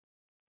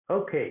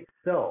Okay,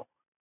 so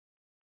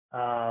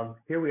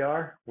here we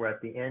are. We're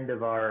at the end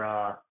of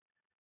our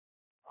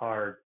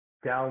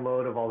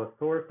download of all the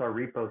source, our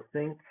repo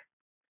sync.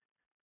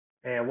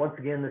 And once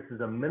again, this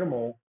is a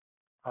minimal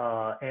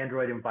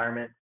Android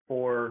environment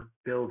for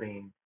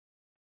building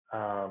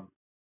TWRP.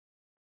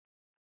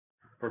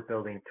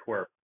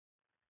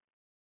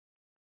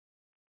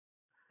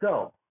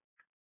 So,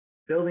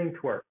 building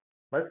TWRP.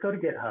 Let's go to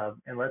GitHub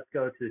and let's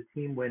go to the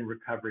Team Win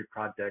Recovery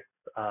Project's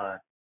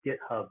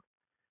GitHub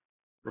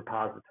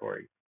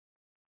repository.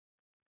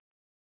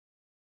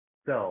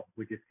 So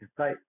we just can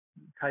type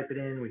it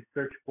in, we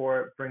search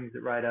for it, brings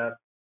it right up.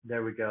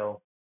 There we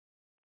go.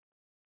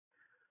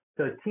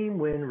 So Team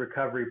Win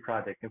Recovery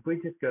Project. If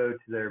we just go to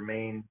their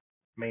main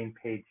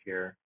page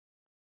here,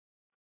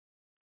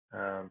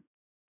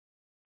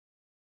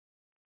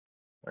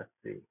 let's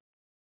see.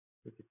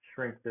 We could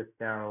shrink this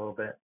down a little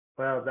bit.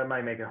 Well, that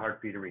might make it hard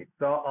for you to read.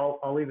 So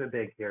I'll leave it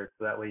big here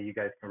so that way you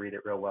guys can read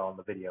it real well in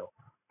the video.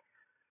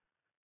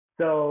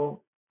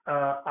 So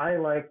I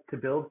like to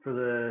build for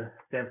the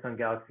Samsung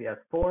Galaxy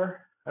S4.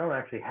 I don't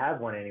actually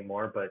have one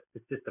anymore, but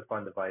it's just a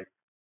fun device.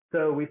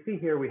 So we see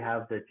here we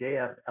have the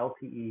JF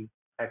LTE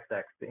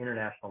XX, the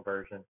international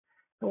version,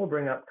 and we'll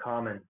bring up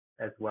common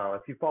as well.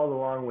 If you followed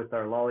along with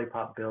our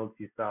lollipop builds,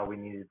 you saw we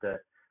needed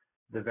the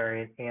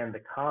variant and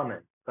the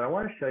common. But I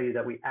want to show you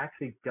that we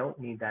actually don't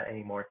need that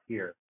anymore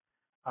here.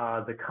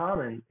 The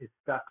common is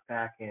stuck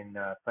back in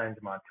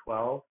CyanogenMod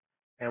 12,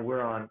 and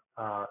we're on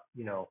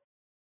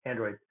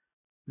Android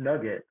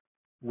Nugget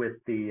with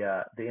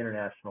the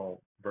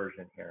international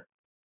version here.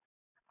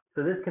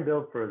 So this can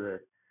build for the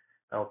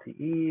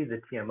LTE,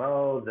 the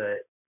TMO,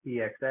 the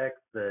EXX,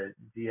 the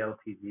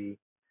GLTG,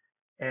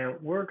 and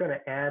we're going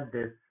to add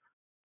this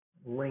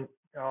link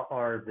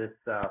or this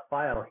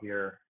file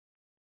here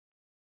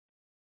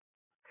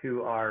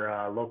to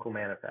our local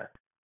manifest.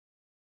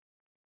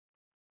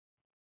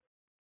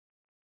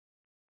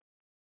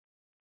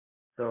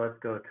 So let's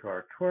go to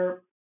our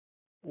TWRP.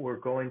 We're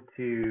going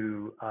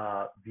to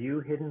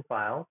view hidden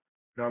files.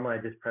 Normally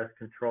I just press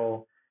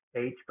Control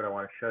H, but I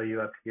want to show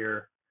you up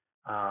here,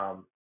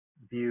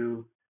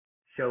 view,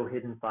 show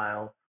hidden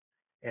files.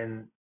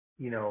 And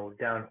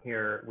down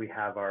here we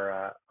have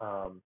our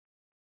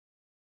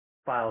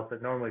files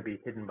that normally be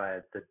hidden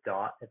by the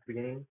dot at the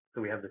beginning.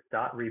 So we have this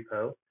dot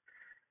repo,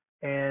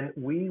 and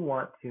we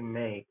want to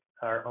make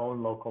our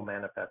own local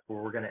manifest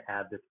where we're going to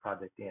add this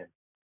project in.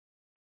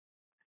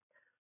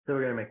 So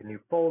we're going to make a new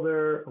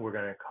folder. We're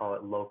going to call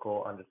it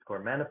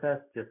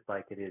local_manifest, just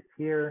like it is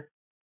here.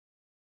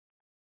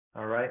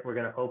 All right, we're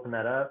going to open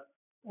that up.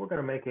 We're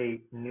going to make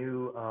a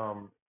new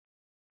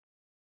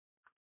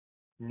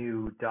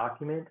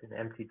document, an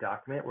empty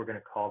document. We're going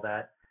to call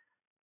that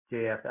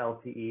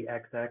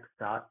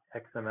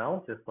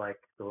jfltexx.xml, just like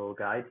the little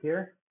guide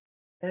here.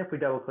 And if we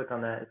double click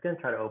on that, it's going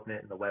to try to open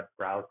it in the web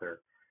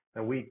browser.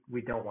 And we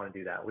don't want to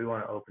do that. We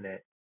want to open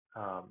it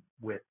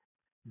with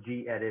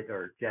gedit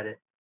or gedit,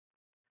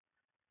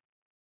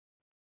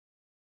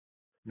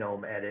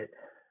 GNOME edit.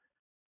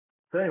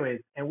 So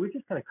anyways, and we're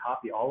just going to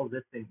copy all of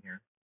this in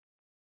here.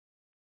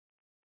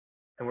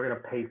 And we're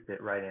going to paste it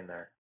right in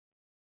there.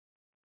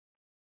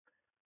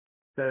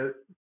 So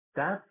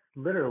that's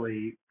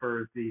literally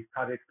for these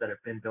projects that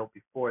have been built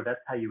before.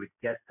 That's how you would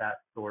get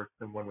that source.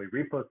 And when we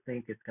repo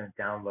sync, it's going to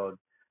download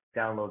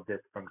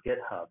this from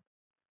GitHub.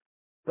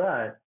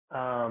 But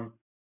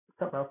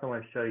something else I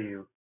want to show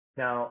you.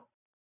 Now,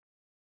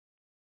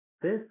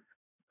 this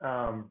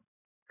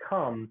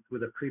comes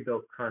with a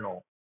pre-built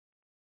kernel,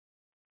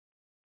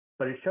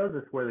 but it shows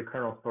us where the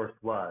kernel source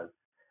was.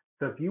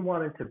 So if you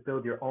wanted to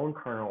build your own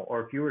kernel, or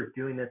if you were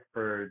doing this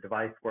for a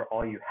device where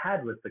all you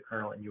had was the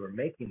kernel and you were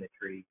making the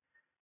tree,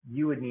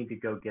 you would need to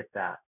go get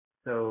that.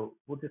 So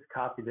we'll just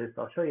copy this.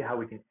 I'll show you how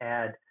we can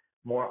add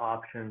more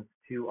options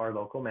to our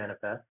local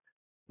manifest.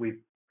 We've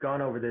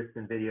gone over this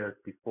in videos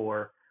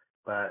before,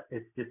 but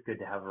it's just good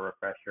to have a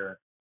refresher.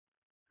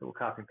 So we'll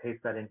copy and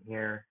paste that in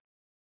here.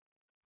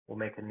 We'll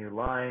make a new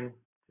line,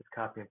 just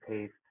copy and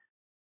paste.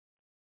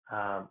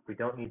 We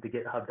don't need the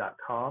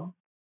github.com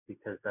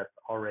because that's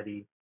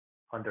already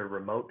under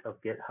remote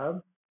of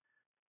GitHub.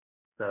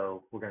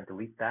 So we're going to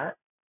delete that.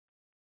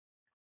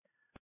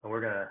 And we're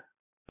going to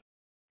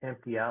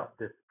empty out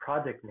this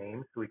project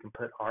name so we can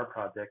put our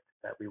project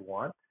that we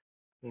want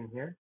in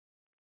here.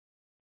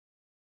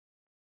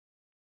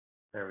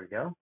 There we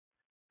go.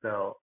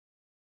 So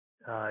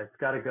it's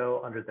got to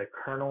go under the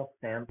kernel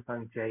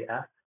Samsung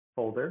JS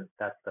folder.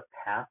 That's the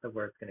path of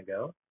where it's going to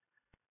go.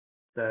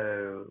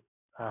 So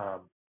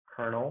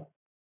kernel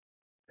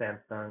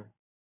Samsung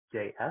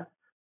JS,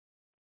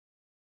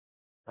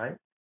 right?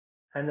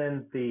 And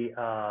then the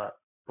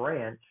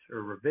branch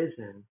or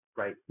revision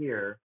right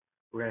here,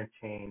 we're going to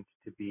change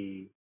to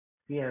be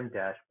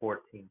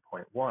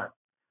CM-14.1.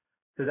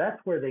 So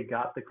that's where they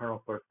got the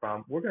kernel source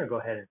from. We're going to go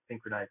ahead and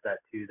synchronize that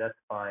too. That's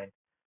fine.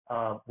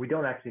 We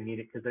don't actually need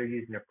it because they're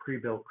using a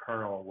pre-built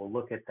kernel. We'll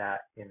look at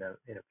that in a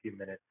few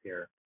minutes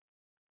here.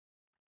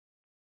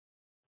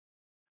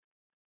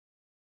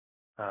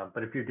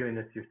 But if you're doing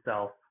this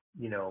yourself,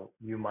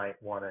 you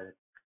might want to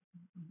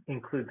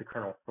include the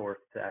kernel source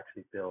to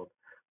actually build.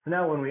 So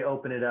now when we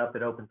open it up,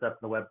 it opens up in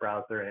the web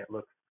browser and it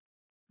looks,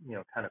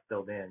 kind of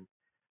filled in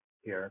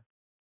here.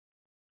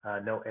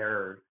 No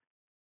errors.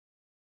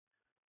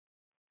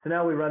 So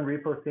now we run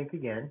repo sync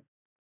again.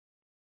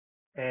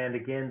 And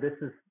again, this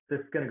is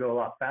going to go a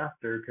lot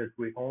faster because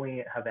we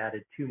only have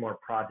added 2 more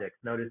projects.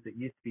 Notice it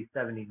used to be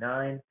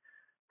 79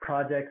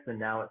 projects, and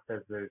now it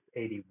says there's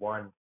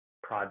 81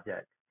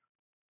 projects.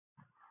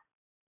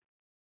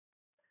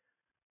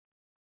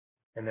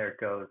 And there it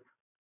goes.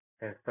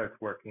 And it starts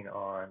working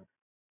on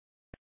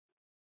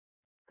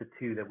the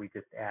 2 that we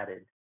just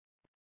added.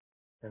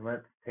 And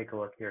let's take a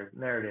look here.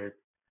 And there it is.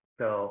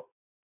 So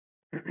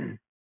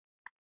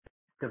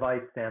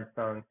device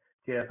Samsung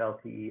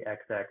JFLTE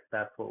XX,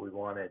 that's what we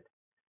wanted.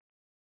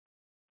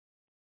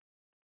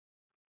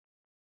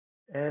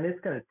 And it's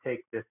going to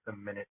take this a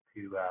minute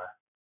to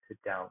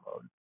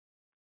download.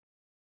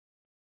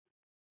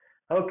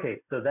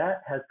 Okay, so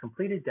that has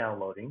completed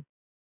downloading.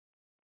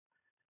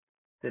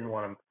 Didn't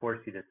want to force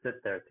you to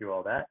sit there through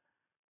all that.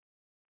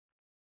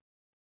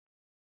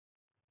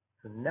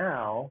 So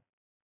now,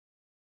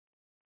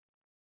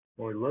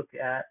 when we look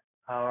at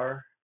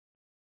our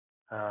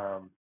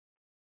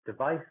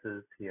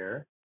devices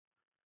here,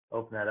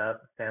 open that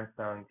up,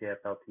 Samsung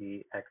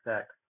JFLTE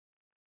XX.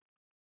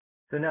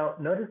 So now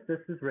notice this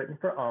is written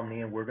for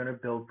Omni and we're going to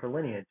build for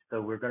Lineage. So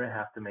we're going to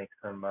have to make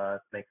some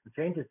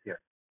changes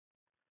here.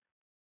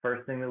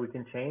 First thing that we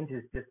can change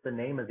is just the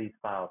name of these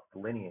files to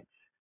Lineage.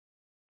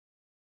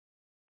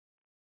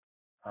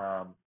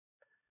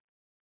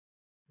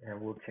 And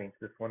we'll change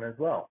this one as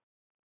well.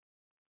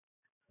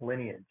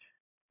 Lineage.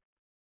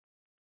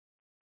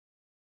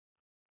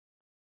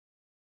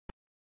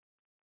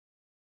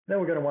 Then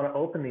we're going to want to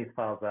open these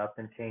files up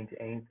and change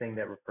anything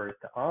that refers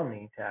to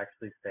Omni to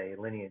actually say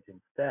Lineage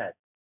instead.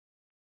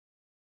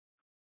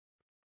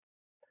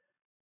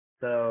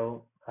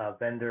 So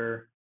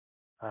vendor,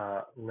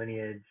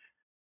 Lineage,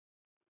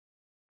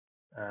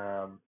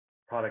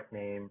 product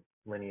name,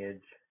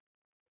 Lineage.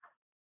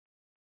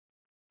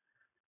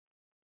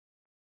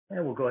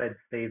 And we'll go ahead and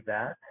save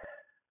that.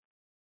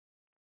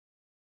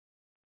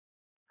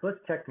 So let's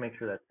check to make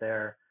sure that's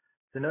there.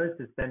 So notice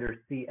this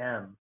vendor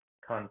CM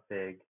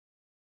config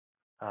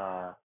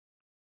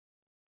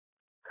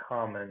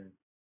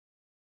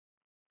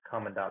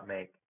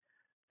common.make.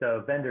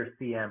 So vendor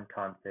CM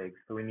config.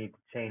 So we need to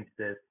change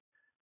this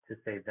to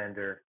say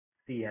vendor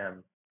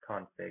CM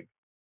config.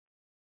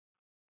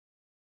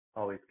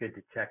 Always good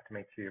to check to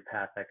make sure your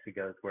path actually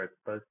goes where it's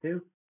supposed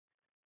to.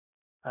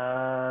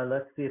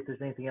 Let's see if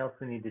there's anything else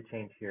we need to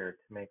change here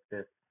to make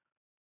this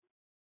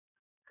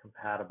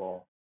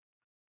compatible.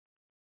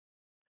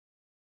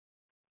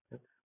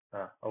 Oops,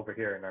 over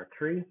here in our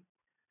tree.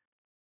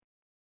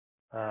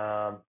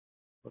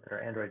 Look at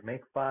our Android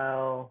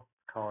makefile,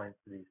 calling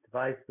to these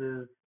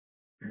devices.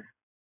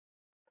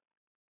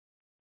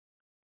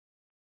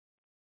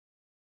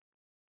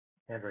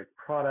 Android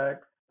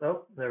products.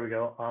 Oh, there we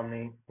go.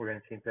 Omni. We're going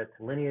to change that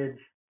to Lineage.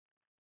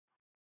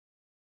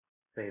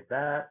 Save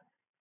that.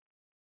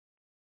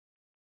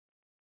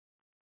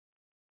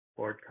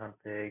 Board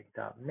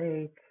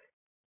config.make.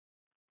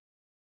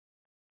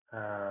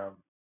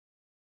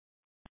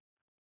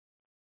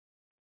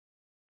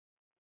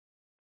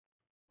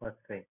 Let's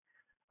see.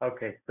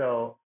 Okay,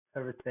 so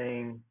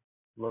everything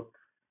looks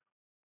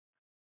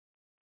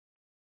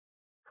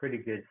pretty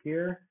good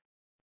here.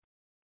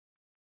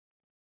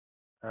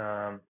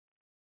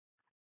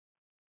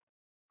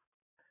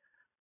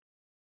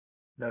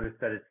 Notice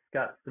that it's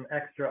got some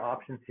extra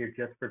options here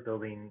just for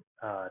building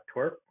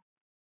TWRP.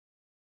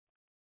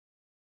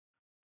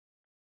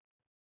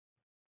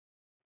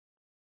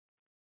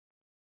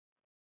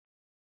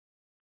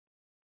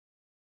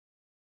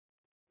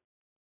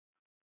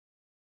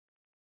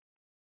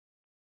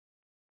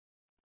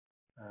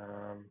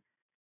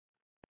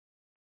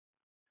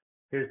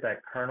 Here's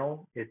that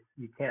kernel.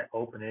 You can't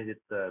open it.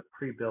 It's a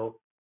pre-built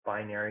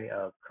binary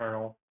of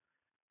kernel,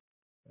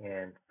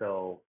 and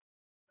so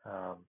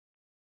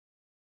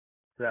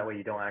that way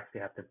you don't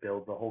actually have to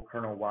build the whole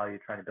kernel while you're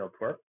trying to build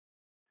TWRP.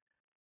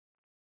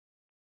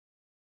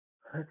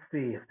 Let's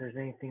see if there's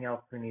anything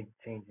else we need to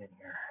change in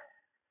here.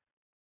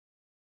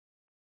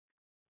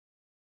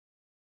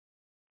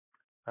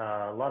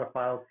 A lot of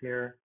files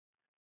here.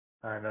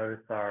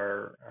 Notice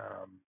our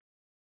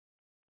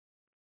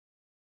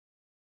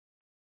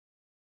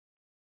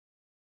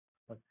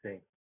let's see.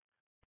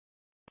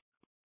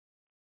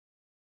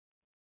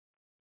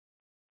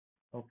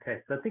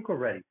 Okay, so I think we're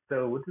ready.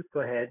 So we'll just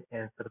go ahead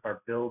and set up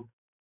our build.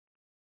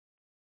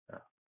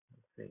 Let's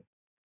see.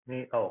 I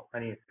need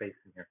a space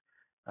in here.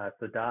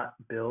 So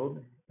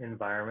 .build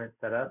environment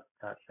setup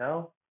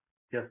 .shell.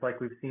 Just like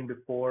we've seen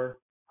before.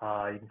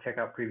 You can check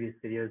out previous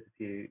videos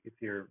if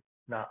you're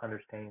not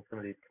understanding some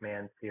of these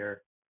commands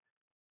here.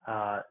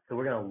 So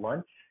we're going to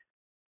launch,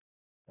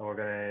 and we're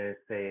going to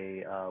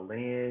say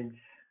lineage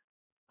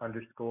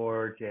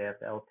underscore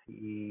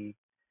JFLTE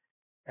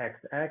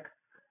XX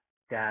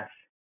dash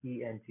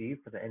ENG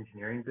for the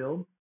engineering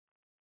build.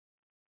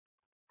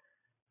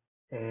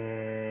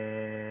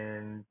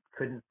 And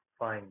couldn't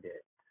find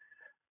it.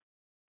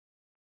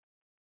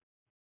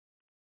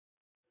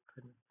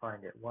 Couldn't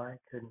find it. Why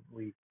couldn't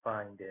we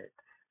find it?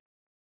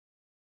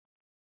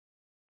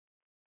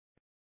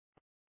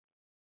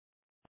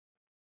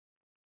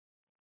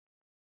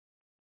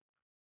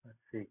 Let's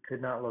see.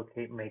 Could not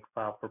locate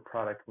makefile for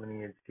product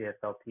lineage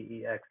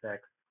JFLTEXX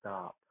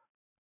stop.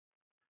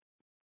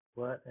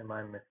 What am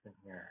I missing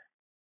here?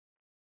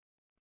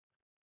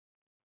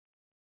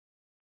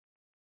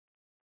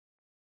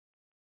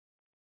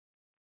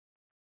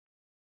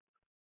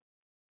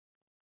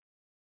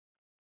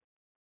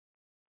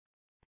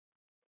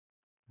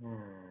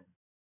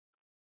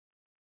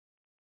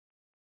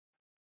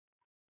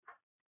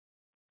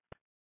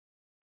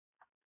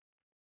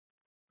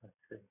 Let's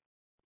see.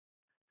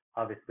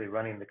 Obviously,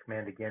 running the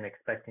command again,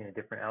 expecting a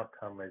different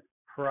outcome is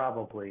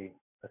probably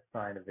a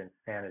sign of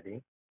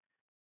insanity.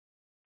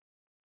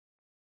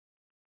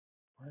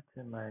 What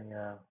am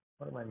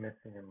I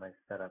missing in my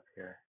setup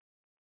here?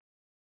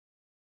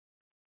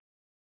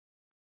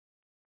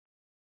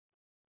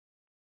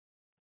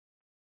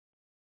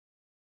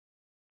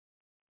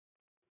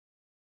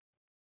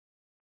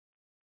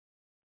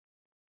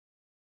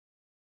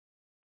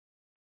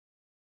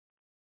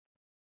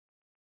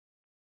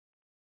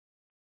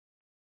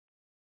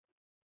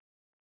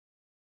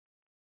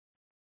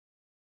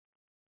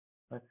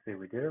 Let's see,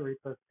 we did a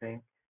repo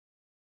sync,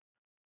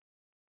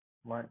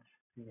 lunch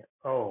CM.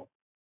 Oh,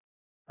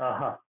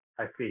 I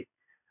see.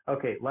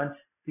 Okay, lunch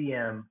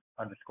CM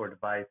underscore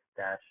device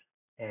dash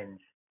eng.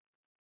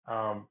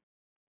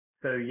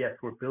 So yes,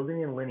 we're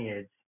building in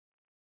lineage,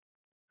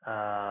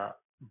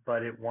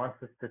 but it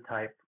wants us to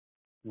type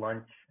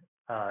lunch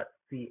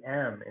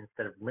CM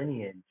instead of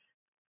lineage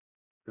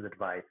for the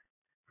device.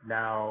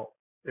 Now,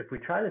 if we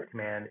try this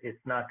command,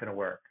 it's not going to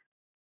work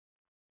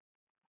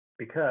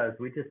because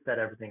we just set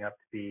everything up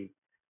to be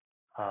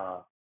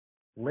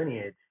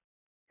lineage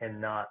and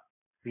not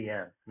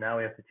CM. Now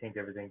we have to change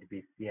everything to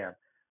be CM.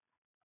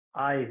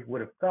 I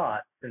would have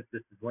thought, since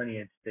this is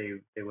lineage, they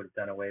would have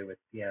done away with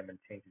CM and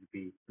changed it to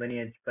be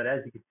lineage. But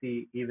as you can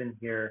see, even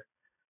here,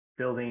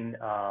 building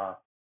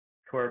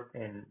TWRP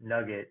and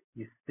Nugget,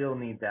 you still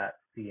need that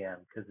CM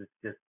because it's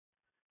just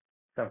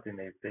something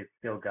they've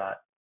still got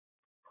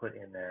put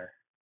in there.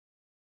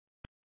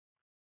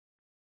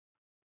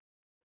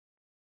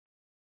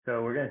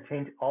 So we're going to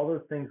change all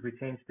those things we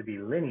changed to be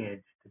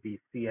lineage to be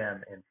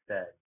CM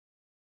instead.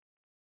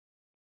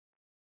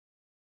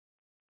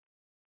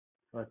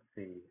 Let's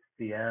see,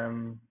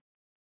 CM.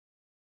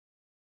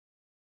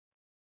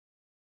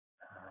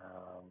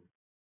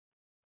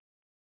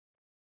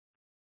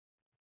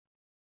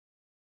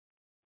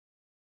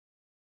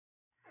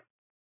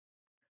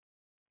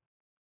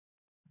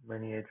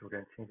 Lineage, we're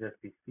going to change that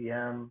to be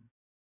CM.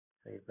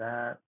 Save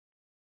that.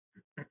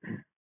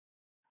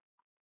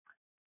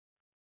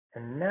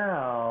 And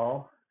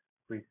now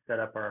we set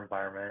up our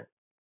environment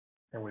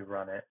and we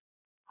run it.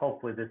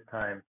 Hopefully this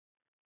time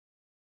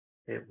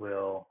it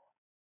will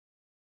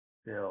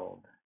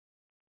build.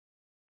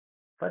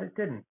 But it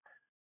didn't.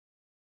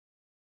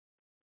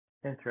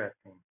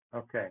 Interesting.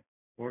 Okay,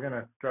 we're going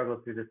to struggle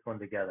through this one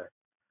together.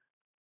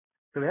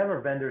 So we have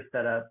our vendor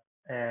set up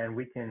and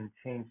we can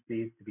change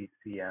these to be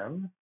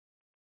CM.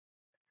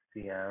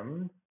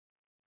 CM.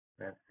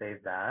 We're going to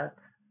save that.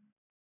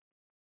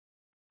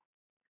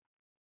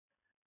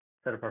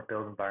 Set up our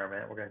build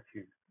environment. We're going to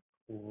choose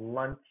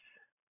lunch.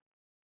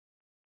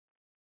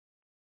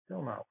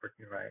 Still not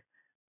working right.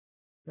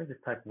 Let me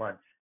just type lunch.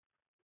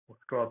 We'll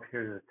scroll up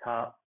here to the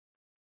top.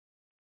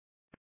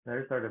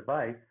 There's our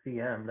device,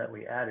 CM, that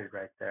we added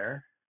right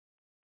there.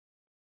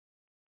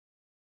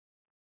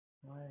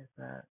 Why is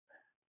that?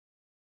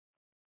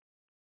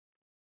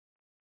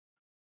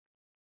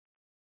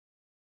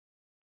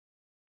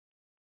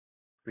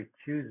 If we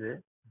choose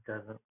it, it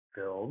doesn't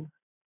build.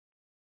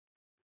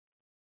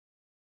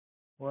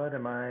 What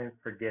am I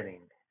forgetting?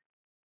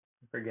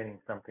 I'm forgetting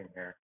something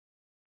here.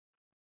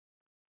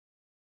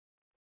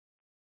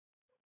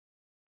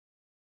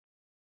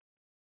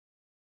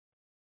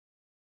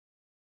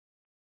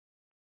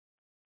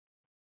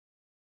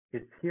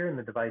 It's here in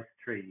the device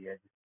tree.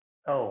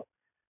 Oh,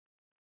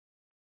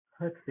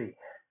 let's see.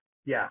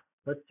 Yeah,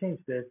 let's change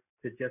this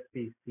to just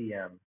be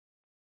CM,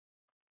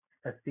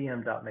 a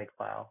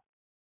CM.makefile,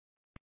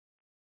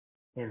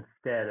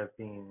 instead of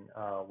being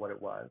what it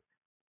was.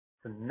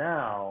 So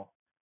now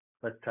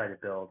let's try to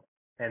build,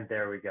 and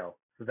there we go.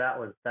 So that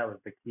was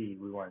the key.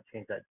 We want to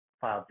change that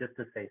file just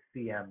to say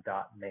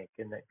cm.make,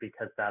 and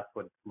because that's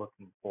what it's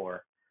looking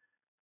for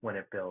when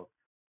it builds.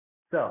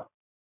 So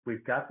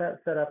we've got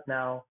that set up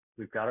now.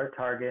 We've got our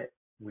target.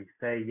 We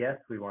say yes,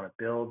 we want to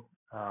build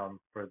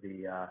for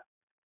the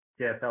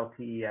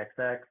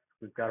JFLTEXX.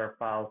 We've got our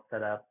files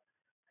set up.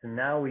 So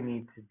now we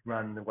need to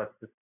run what's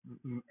this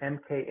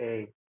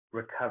MKA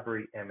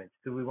recovery image.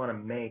 So we want to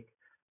make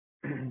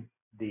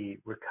the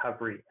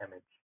recovery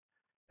image,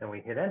 and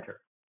we hit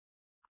enter.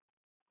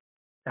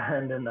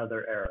 And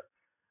another error.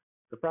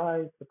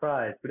 Surprise,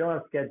 surprise. We don't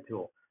have sched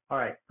tool. All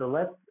right, so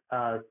let's,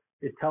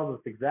 it tells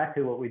us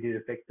exactly what we do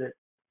to fix it.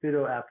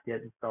 Sudo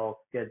apt-get install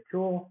sched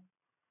tool.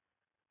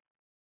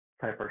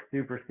 Type our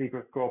super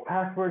secret scroll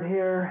password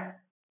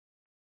here.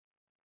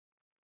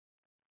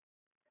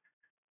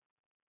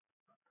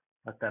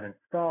 Let that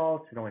install.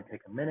 It should only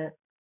take a minute.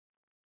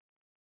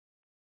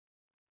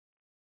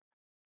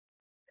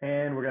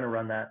 And we're going to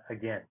run that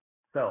again.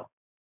 So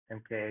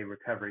MK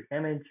recovery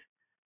image.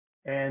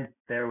 And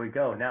there we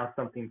go. Now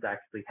something's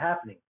actually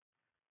happening.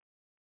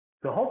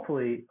 So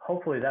hopefully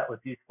that was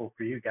useful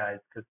for you guys,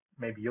 because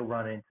maybe you'll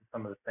run into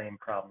some of the same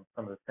problems,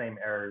 some of the same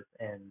errors,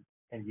 and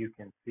you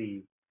can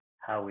see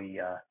how we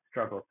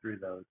struggle through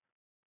those.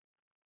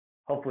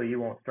 Hopefully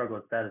you won't struggle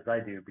as bad as I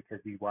do because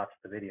you watched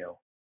the video.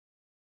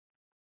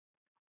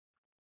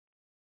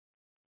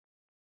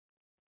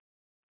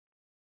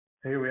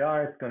 So here we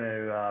are. It's going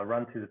to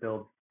run through the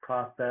build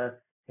process,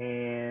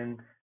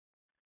 and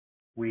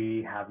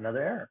we have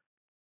another error.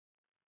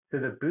 So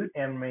the boot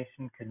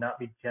animation could not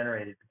be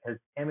generated because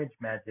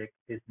ImageMagick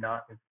is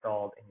not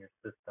installed in your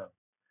system.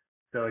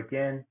 So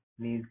again,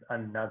 needs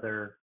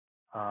another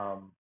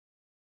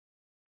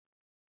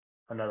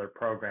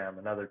program,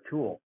 another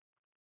tool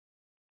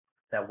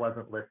that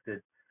wasn't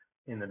listed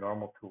in the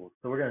normal tools.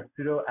 So we're going to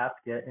sudo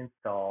apt-get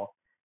install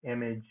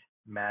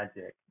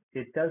ImageMagick.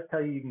 It does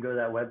tell you can go to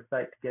that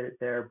website to get it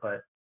there,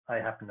 but I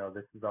happen to know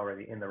this is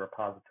already in the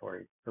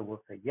repository. So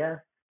we'll say yes.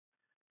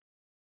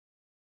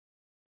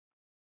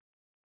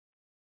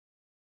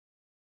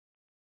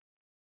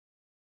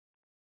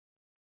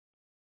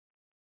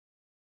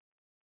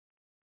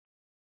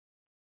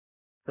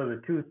 So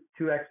the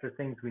two extra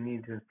things we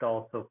need to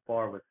install so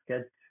far was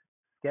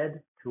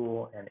Sked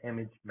tool and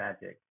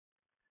ImageMagick.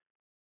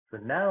 So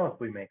now if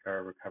we make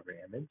our recovery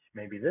image,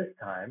 maybe this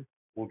time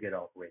we'll get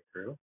all the way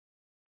through.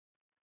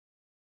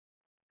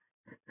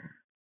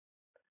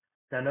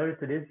 Now notice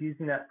it is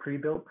using that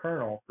pre-built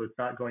kernel, so it's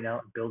not going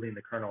out and building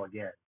the kernel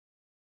again.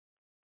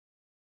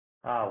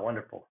 Ah,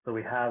 wonderful. So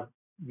we have,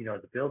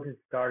 the build has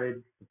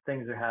started, some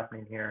things are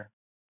happening here.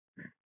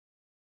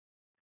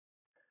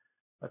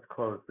 Let's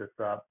close this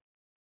up.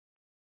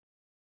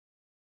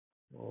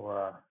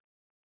 We'll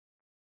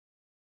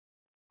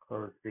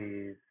close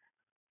these.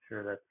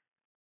 Sure,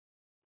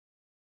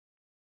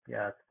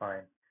 that's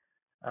fine.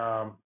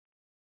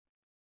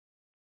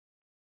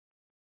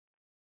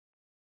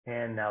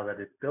 And now that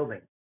it's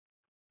building.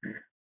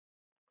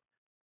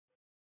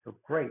 So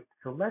great.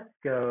 So let's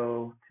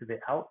go to the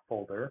out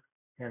folder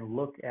and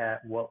look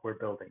at what we're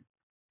building.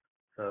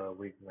 So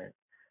we went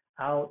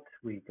out,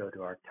 we go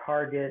to our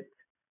target,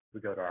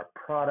 we go to our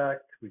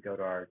product, we go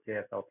to our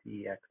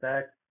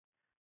JFLTEXX,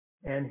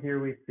 and here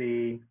we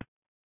see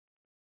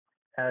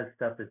as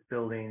stuff is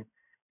building,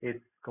 it's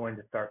going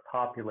to start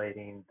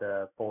populating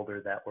the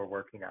folder that we're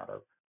working out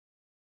of.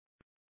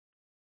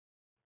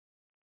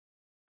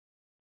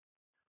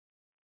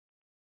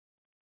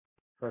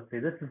 So let's see,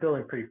 this is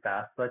building pretty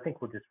fast, so I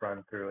think we'll just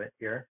run through it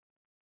here.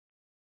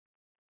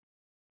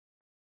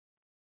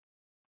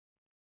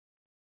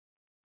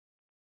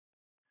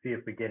 See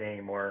if we get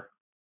any more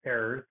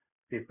errors,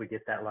 see if we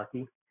get that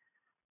lucky.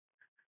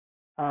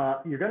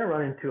 You're going to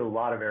run into a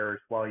lot of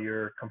errors while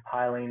you're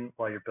compiling,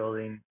 while you're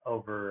building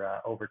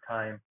over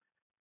time.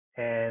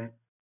 And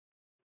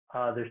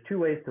there's two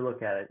ways to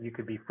look at it. You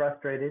could be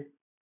frustrated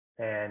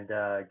and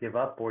give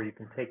up, or you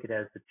can take it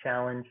as a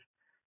challenge,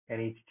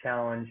 and each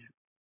challenge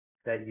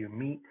that you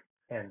meet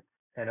and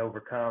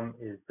overcome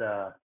is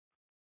a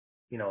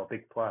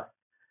big plus.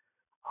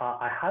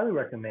 I highly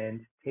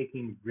recommend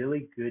taking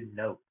really good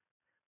notes.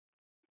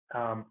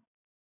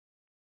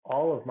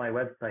 All of my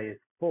website is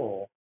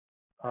full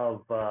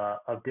of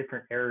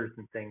different errors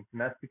and things,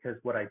 and that's because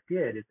what I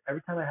did is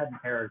every time I had an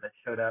error that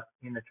showed up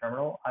in the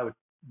terminal, I would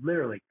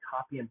literally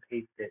copy and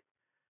paste it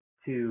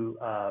to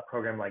a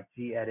program like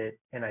gedit,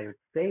 and I would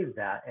save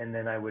that, and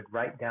then I would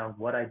write down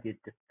what I did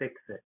to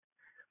fix it.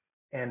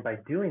 And by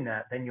doing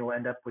that, then you'll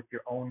end up with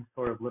your own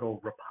sort of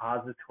little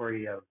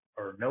repository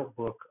or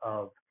notebook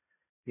of,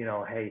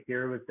 hey,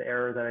 here was the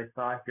error that I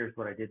saw, here's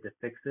what I did to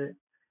fix it.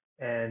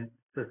 And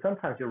so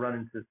sometimes you'll run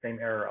into the same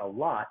error a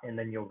lot, and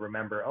then you'll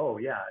remember, oh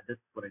yeah, this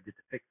is what I did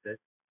to fix it.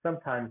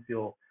 Sometimes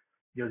you'll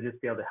just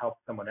be able to help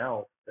someone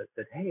else that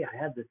said, hey, I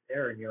had this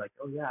error, and you're like,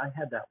 oh yeah, I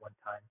had that one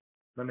time.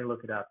 Let me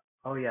look it up.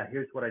 Oh yeah,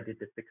 here's what I did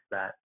to fix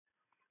that.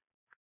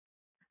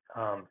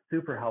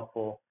 Super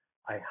helpful.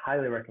 I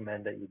highly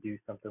recommend that you do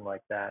something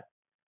like that,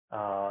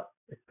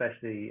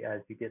 especially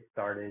as you get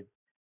started.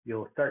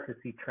 You'll start to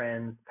see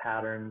trends,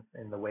 patterns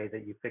in the way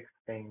that you fix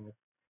things,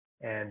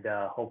 and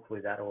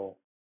hopefully that will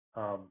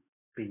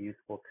be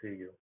useful to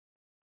you.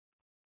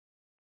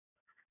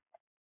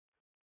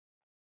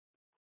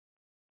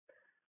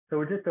 So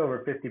we're just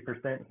over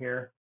 50%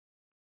 here.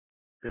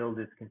 Build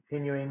is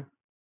continuing.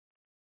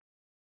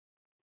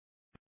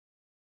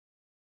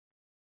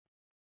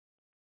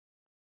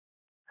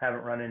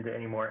 Haven't run into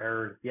any more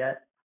errors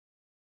yet.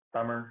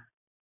 Bummer.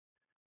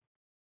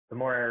 The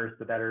more errors,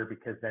 the better,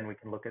 because then we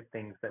can look at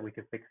things that we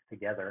could fix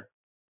together.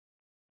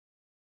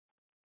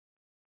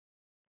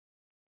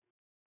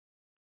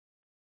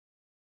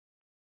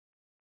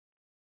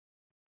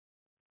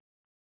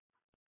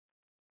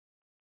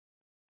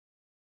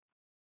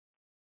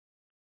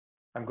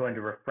 I'm going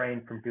to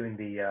refrain from doing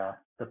the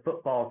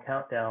football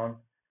countdown,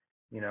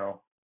 you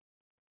know,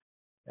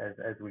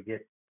 as we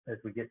get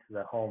to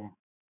the home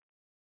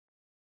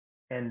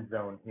end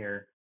zone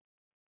here.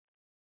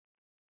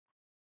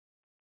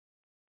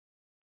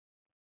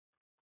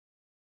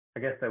 I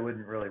guess that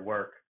wouldn't really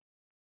work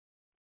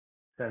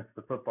since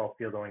the football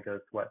field only goes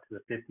to the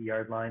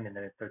 50-yard line and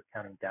then it starts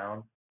counting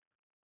down.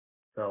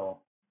 So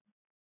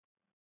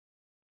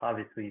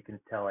obviously you can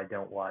tell I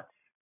don't watch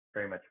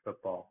very much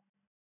football.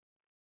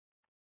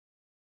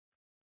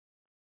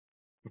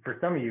 And for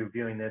some of you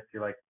viewing this,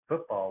 you're like,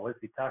 football, what is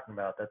he talking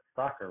about? That's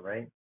soccer,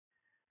 right?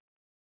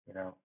 You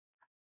know.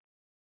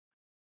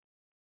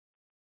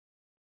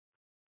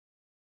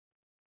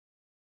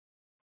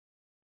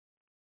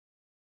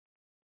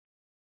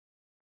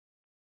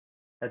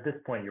 At this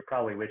point, you're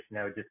probably wishing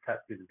I would just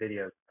cut through the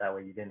videos. That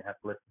way you didn't have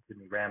to listen to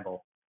me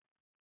ramble.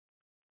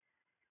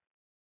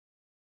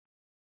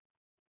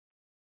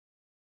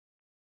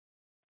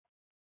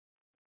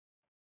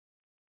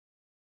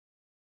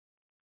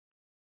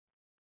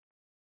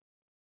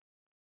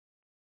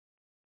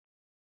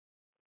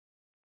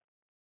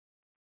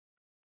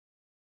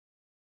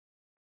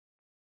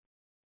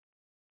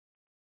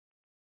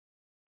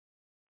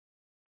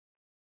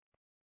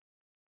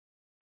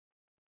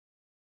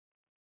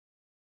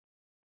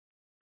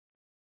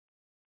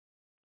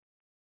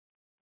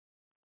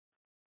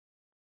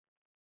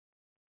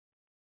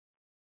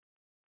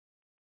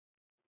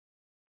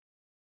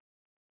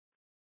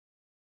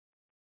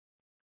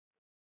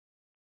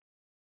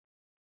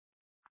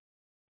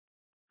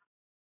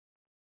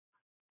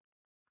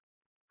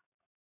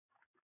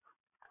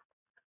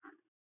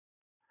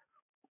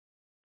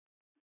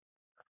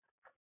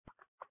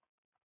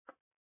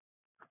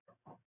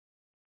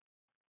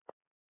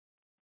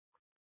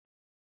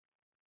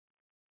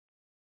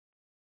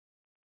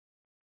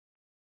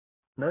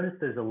 Notice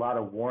there's a lot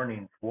of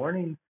warnings.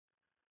 Warnings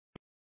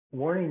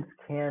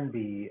can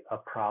be a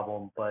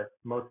problem, but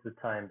most of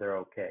the time they're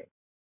okay.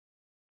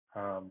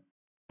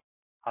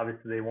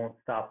 Obviously, they won't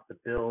stop the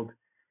build,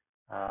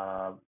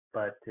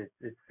 but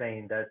it's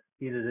saying that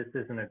either this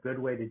isn't a good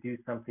way to do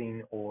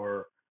something,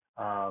 or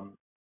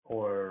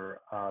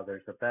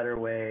there's a better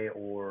way,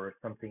 or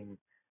something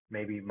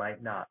maybe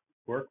might not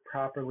work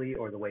properly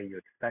or the way you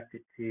expect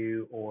it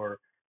to, or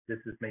this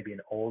is maybe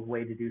an old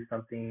way to do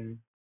something.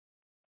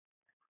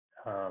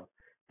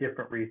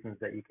 Different reasons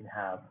that you can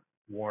have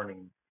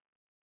warnings.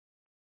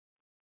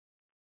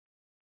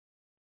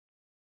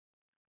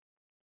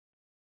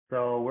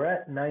 So we're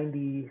at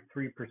 93%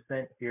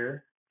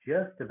 here,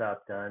 just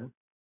about done.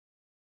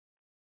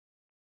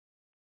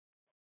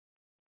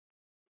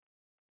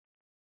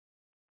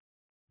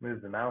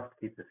 Move the mouse to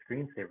keep the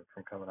screensaver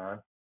from coming on.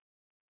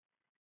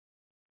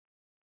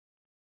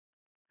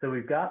 So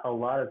we've got a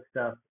lot of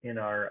stuff in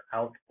our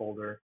out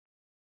folder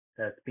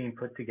that's being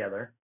put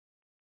together.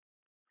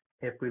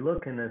 If we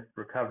look in this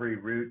recovery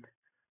root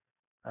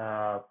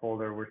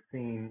folder, we're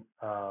seeing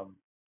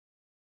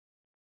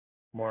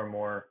more and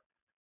more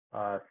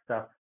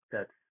stuff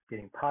that's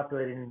getting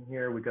populated in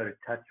here. We go to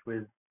touch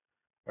with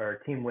our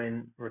team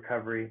win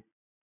recovery.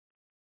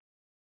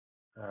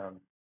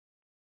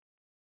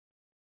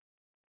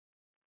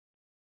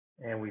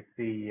 And we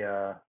see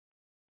a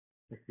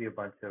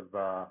bunch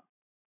of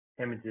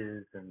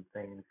images and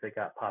things that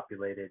got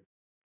populated.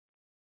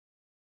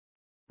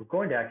 We're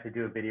going to actually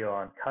do a video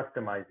on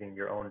customizing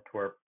your own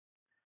TWRP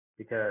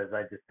because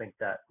I just think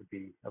that would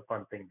be a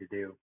fun thing to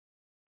do.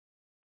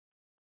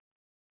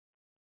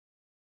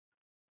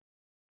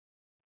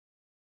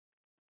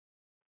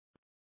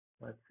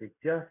 Let's see,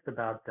 just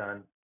about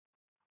done.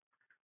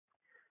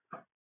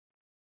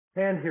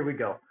 And here we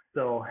go.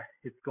 So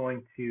it's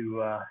going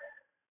to,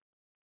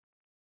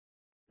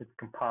 it's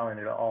compiling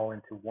it all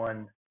into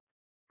one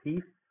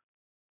piece.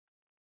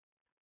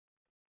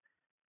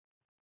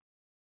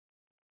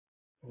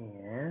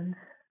 And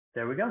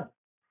there we go.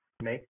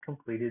 Make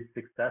completed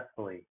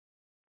successfully.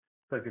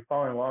 So if you're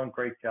following along,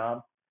 great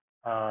job.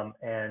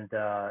 And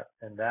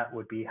that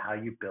would be how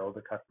you build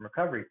a custom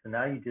recovery. So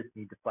now you just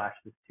need to flash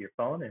this to your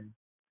phone and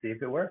see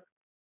if it works.